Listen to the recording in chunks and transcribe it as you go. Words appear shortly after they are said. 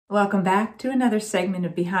Welcome back to another segment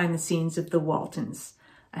of Behind the Scenes of the Waltons.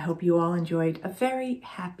 I hope you all enjoyed a very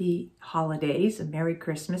happy holidays, a Merry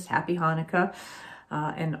Christmas, Happy Hanukkah,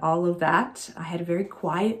 and all of that. I had a very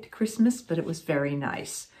quiet Christmas, but it was very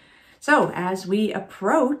nice. So as we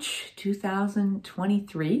approach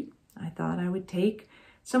 2023, I thought I would take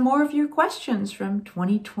some more of your questions from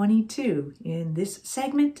 2022 in this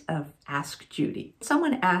segment of Ask Judy.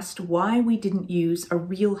 Someone asked why we didn't use a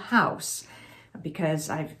real house, because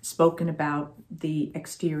I've spoken about the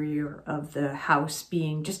exterior of the house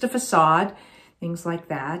being just a facade, things like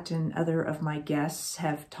that. And other of my guests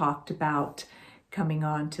have talked about coming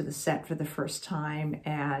on to the set for the first time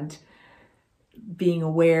and being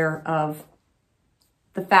aware of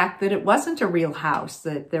the fact that it wasn't a real house,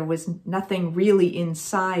 that there was nothing really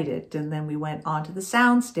inside it. And then we went onto the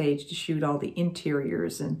soundstage to shoot all the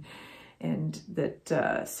interiors and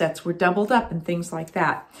that sets were doubled up and things like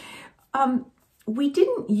that. We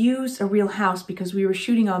didn't use a real house because we were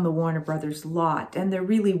shooting on the Warner Brothers lot, and there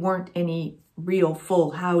really weren't any real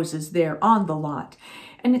full houses there on the lot.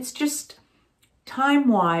 And it's just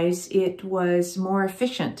time-wise, it was more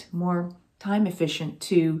efficient, more time efficient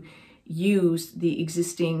to use the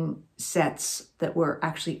existing sets that were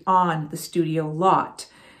actually on the studio lot.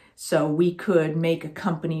 So we could make a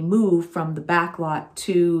company move from the back lot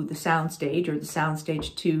to the soundstage, or the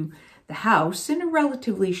soundstage to the house in a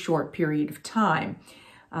relatively short period of time.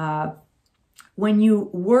 When you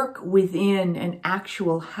work within an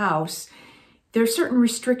actual house, there are certain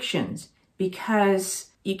restrictions because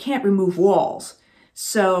you can't remove walls.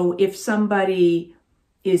 So if somebody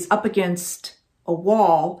is up against a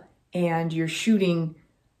wall and you're shooting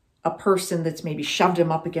a person that's maybe shoved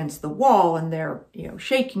them up against the wall and they're,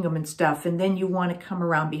 shaking them and stuff, and then you want to come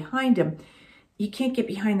around behind them, you can't get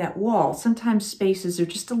behind that wall. Sometimes spaces are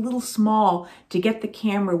just a little small to get the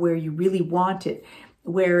camera where you really want it.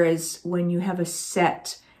 Whereas when you have a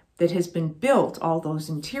set that has been built, all those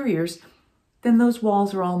interiors, then those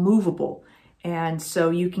walls are all movable. And so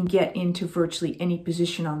you can get into virtually any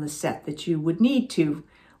position on the set that you would need to.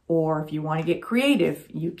 Or if you want to get creative,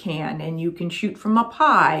 you can. And you can shoot from up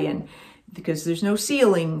high, and because there's no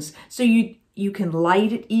ceilings. So you can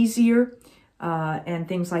light it easier. And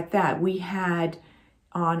things like that. We had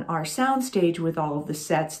on our soundstage with all of the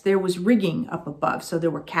sets, there was rigging up above. So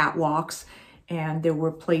there were catwalks and there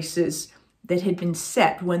were places that had been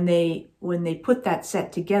set. When they put that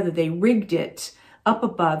set together, they rigged it up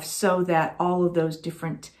above so that all of those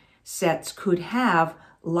different sets could have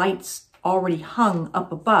lights already hung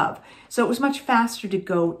up above. So it was much faster to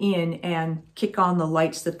go in and kick on the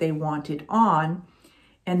lights that they wanted on,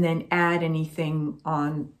 and then add anything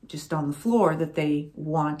just on the floor that they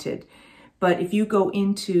wanted. But if you go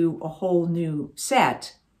into a whole new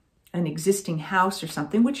set, an existing house or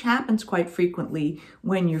something, which happens quite frequently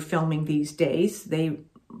when you're filming these days, they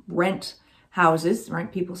rent houses,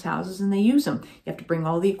 rent people's houses, and they use them. You have to bring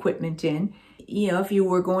all the equipment in. If you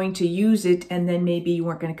were going to use it and then maybe you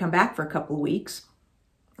weren't going to come back for a couple of weeks,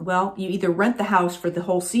 well, you either rent the house for the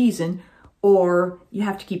whole season, or you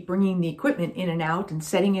have to keep bringing the equipment in and out and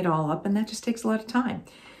setting it all up, and that just takes a lot of time.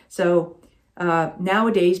 So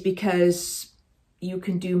nowadays, because you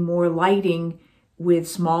can do more lighting with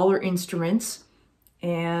smaller instruments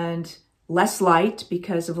and less light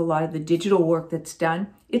because of a lot of the digital work that's done,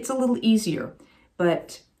 it's a little easier.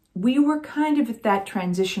 But we were kind of at that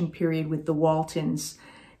transition period with the Waltons,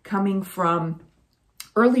 coming from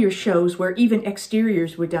earlier shows where even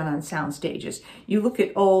exteriors were done on sound stages. You look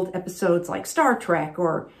at old episodes like Star Trek,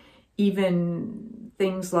 or even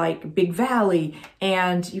things like Big Valley,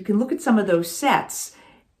 and you can look at some of those sets.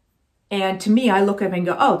 And to me, I look at them and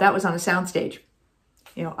go, oh, that was on a soundstage.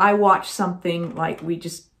 I watch something like, we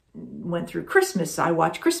just went through Christmas. I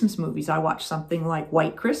watch Christmas movies. I watch something like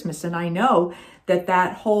White Christmas, and I know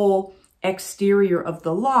that whole exterior of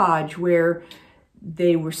the lodge where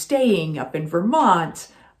they were staying up in Vermont,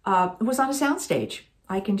 it was on a soundstage.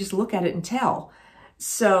 I can just look at it and tell.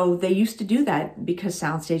 So they used to do that because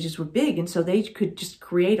sound stages were big, and so they could just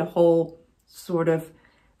create a whole sort of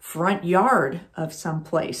front yard of some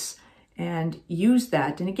place and use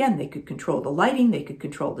that. And again, they could control the lighting, they could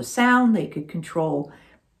control the sound, they could control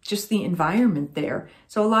just the environment there.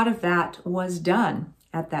 So a lot of that was done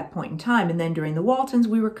at that point in time. And then during the Waltons,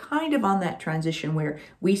 we were kind of on that transition where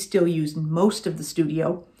we still used most of the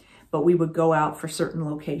studio, but we would go out for certain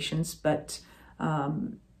locations, but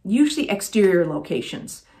usually exterior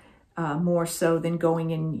locations, more so than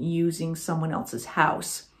going and using someone else's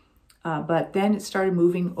house. But then it started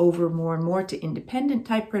moving over more and more to independent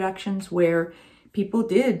type productions where people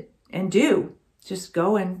did and do just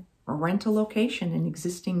go and rent a location, an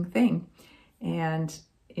existing thing. And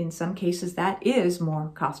in some cases, that is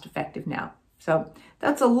more cost effective now. So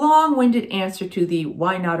that's a long-winded answer to the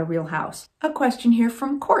why not a real house. A question here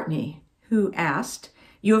from Courtney, who asked,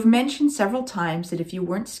 you have mentioned several times that if you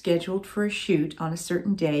weren't scheduled for a shoot on a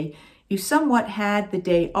certain day, you somewhat had the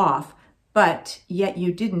day off, but yet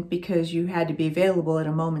you didn't because you had to be available at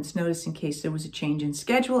a moment's notice in case there was a change in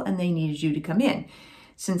schedule and they needed you to come in.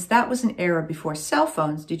 Since that was an era before cell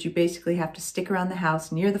phones, did you basically have to stick around the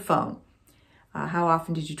house near the phone? How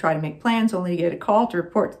often did you try to make plans only to get a call to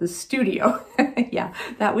report to the studio? Yeah,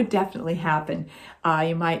 that would definitely happen.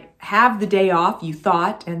 You might have the day off, you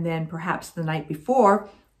thought, and then perhaps the night before,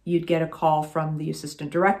 you'd get a call from the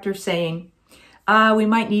assistant director saying, we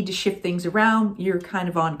might need to shift things around, you're kind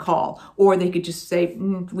of on call. Or they could just say,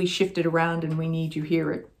 we shifted around and we need you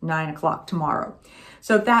here at 9 o'clock tomorrow.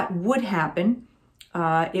 So that would happen.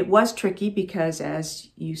 It was tricky because, as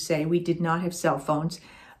you say, we did not have cell phones.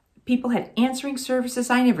 People had answering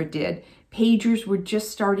services. I never did. Pagers were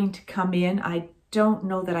just starting to come in. I don't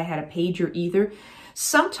know that I had a pager either.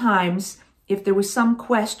 Sometimes, if there was some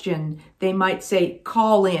question, they might say,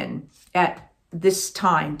 call in at this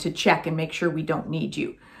time to check and make sure we don't need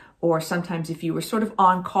you. Or sometimes if you were sort of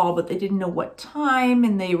on call, but they didn't know what time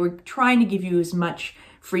and they were trying to give you as much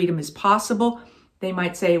freedom as possible, they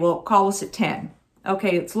might say, well, call us at 10.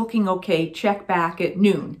 Okay, it's looking okay. Check back at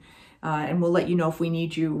noon. And we'll let you know if we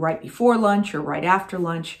need you right before lunch or right after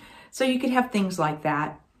lunch. So you could have things like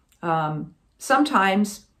that.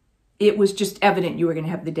 Sometimes it was just evident you were going to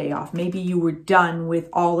have the day off. Maybe you were done with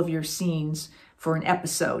all of your scenes for an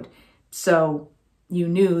episode. So you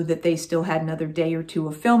knew that they still had another day or two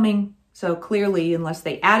of filming. So clearly, unless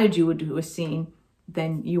they added you to a scene,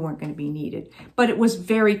 then you weren't going to be needed. But it was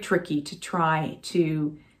very tricky to try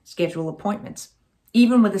to schedule appointments.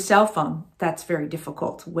 Even with a cell phone, that's very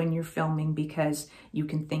difficult when you're filming because you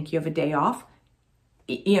can think you have a day off,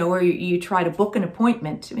 or you try to book an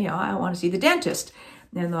appointment. I want to see the dentist.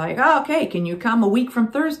 And they're like, oh, okay, can you come a week from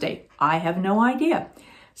Thursday? I have no idea.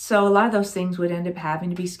 So a lot of those things would end up having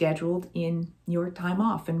to be scheduled in your time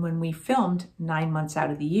off. And when we filmed 9 months out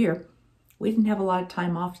of the year, we didn't have a lot of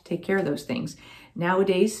time off to take care of those things.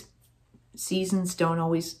 Nowadays, seasons don't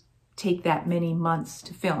always take that many months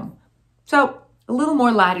to film. So a little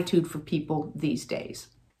more latitude for people these days.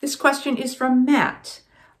 This question is from Matt.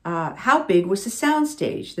 How big was the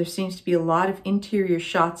soundstage? There seems to be a lot of interior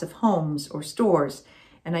shots of homes or stores,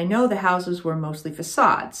 and I know the houses were mostly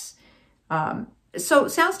facades. So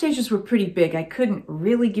soundstages were pretty big. I couldn't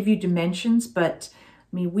really give you dimensions, but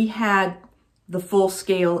I mean, we had the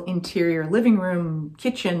full-scale interior living room,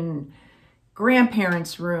 kitchen,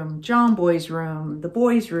 grandparents' room, John Boy's room, the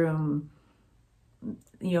boys' room,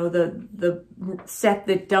 the set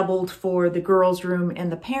that doubled for the girls' room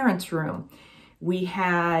and the parents' room. We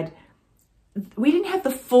didn't have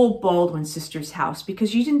the full Baldwin sisters' house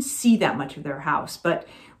because you didn't see that much of their house, but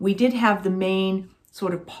we did have the main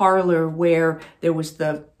sort of parlor where there was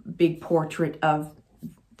the big portrait of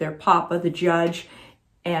their papa, the judge,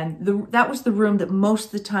 and that was the room that most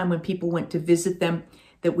of the time when people went to visit them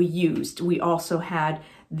that we used. We also had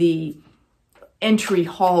the entry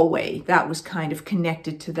hallway that was kind of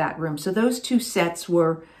connected to that room. So those two sets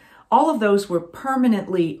all of those were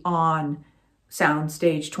permanently on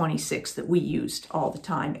Soundstage 26 that we used all the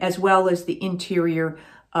time, as well as the interior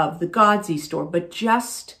of the Godsey store, but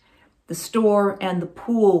just the store and the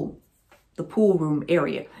pool room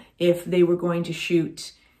area. If they were going to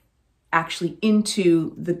shoot actually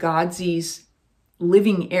into the Godsey's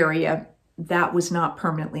living area, that was not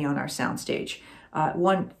permanently on our soundstage.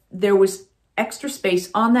 There was extra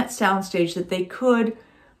space on that soundstage that they could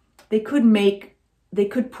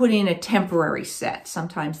put in a temporary set.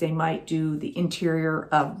 Sometimes they might do the interior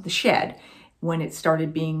of the shed when it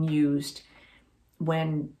started being used,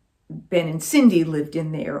 when Ben and Cindy lived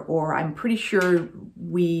in there, or I'm pretty sure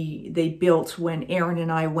they built when Aaron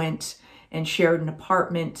and I went and shared an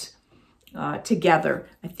apartment together.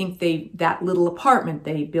 I think that little apartment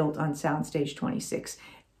they built on Soundstage 26.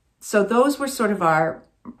 So those were sort of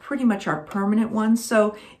pretty much our permanent ones.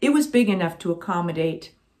 So it was big enough to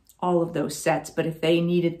accommodate all of those sets. But if they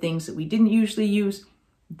needed things that we didn't usually use,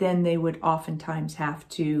 then they would oftentimes have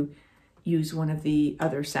to use one of the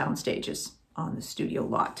other sound stages on the studio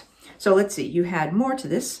lot. So let's see, you had more to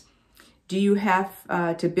this. Do you have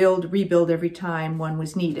to rebuild every time one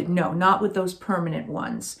was needed? No, not with those permanent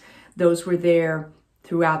ones. Those were there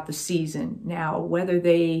throughout the season. Now, whether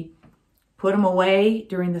they put them away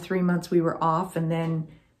during the 3 months we were off and then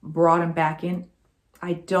brought them back in,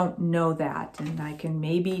 I don't know that, and I can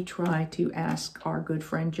maybe try to ask our good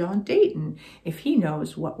friend John Dayton if he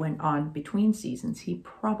knows what went on between seasons. He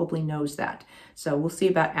probably knows that. So we'll see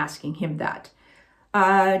about asking him that.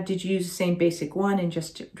 Did you use the same basic one and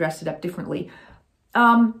just dress it up differently?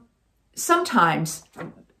 Sometimes,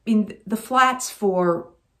 in the flats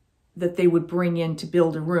that they would bring in to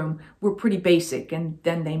build a room were pretty basic, and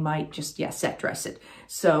then they might just, set dress it.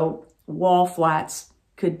 So wall flats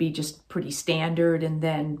could be just pretty standard, and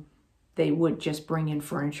then they would just bring in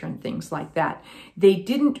furniture and things like that. They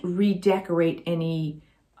didn't redecorate any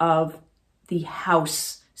of the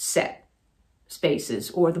house set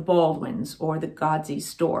spaces or the Baldwins or the Godse's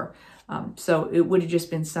store. So it would have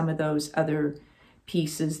just been some of those other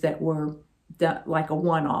pieces that were like a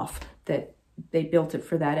one-off, that they built it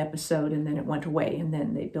for that episode and then it went away, and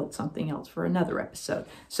then they built something else for another episode.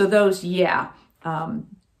 So those,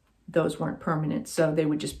 those weren't permanent, so they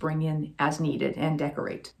would just bring in as needed and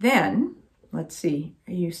decorate. Then, let's see,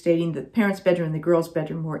 are you stating the parents' bedroom and the girls'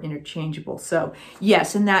 bedroom were interchangeable? So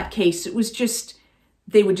yes, in that case, it was just,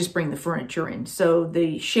 they would just bring the furniture in. So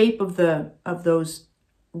the shape of those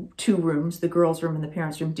two rooms, the girls' room and the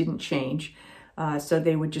parents' room, didn't change. So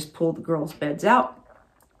they would just pull the girls' beds out,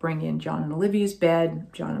 bring in John and Olivia's bed,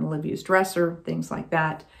 John and Olivia's dresser, things like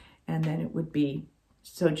that, and then it would be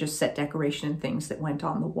just set decoration and things that went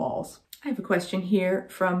on the walls. I have a question here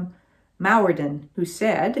from Maurden, who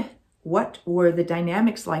said, what were the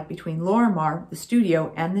dynamics like between Lorimar, the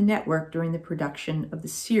studio, and the network during the production of the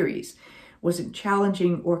series? Was it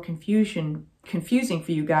challenging or confusing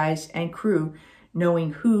for you guys and crew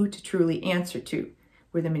knowing who to truly answer to?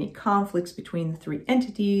 Were there many conflicts between the three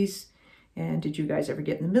entities? And did you guys ever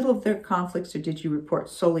get in the middle of their conflicts, or did you report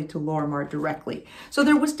solely to Lorimar directly? So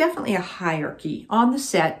there was definitely a hierarchy. On the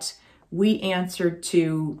set, we answered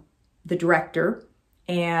to the director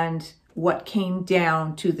and what came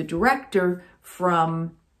down to the director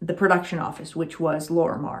from the production office, which was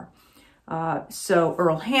Lorimar. So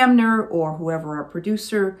Earl Hamner, or whoever our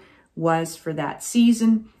producer was for that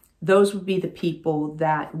season, those would be the people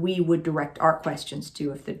that we would direct our questions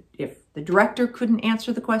to. If the director couldn't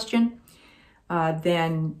answer the question,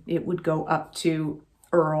 then it would go up to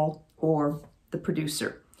Earl or the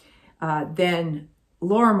producer. Then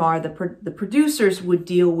Lorimar, the producers, would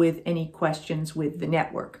deal with any questions with the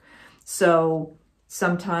network. So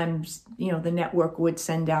sometimes, the network would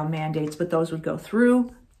send down mandates, but those would go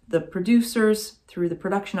through the producers, through the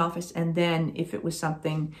production office, and then if it was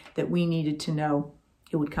something that we needed to know,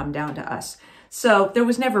 it would come down to us. So there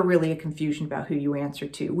was never really a confusion about who you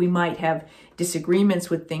answered to. We might have disagreements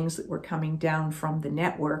with things that were coming down from the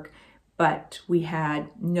network, but we had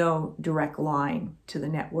no direct line to the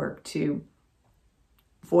network to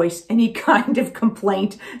voice any kind of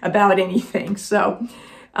complaint about anything. So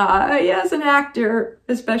as an actor,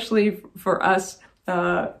 especially for us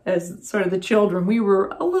as sort of the children, we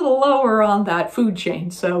were a little lower on that food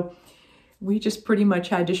chain. So we just pretty much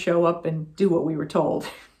had to show up and do what we were told.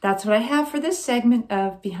 That's what I have for this segment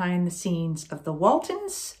of Behind the Scenes of the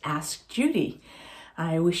Waltons Ask Judy.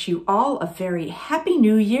 I wish you all a very happy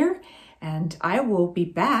new year, and I will be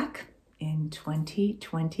back in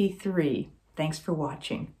 2023. Thanks for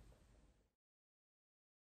watching.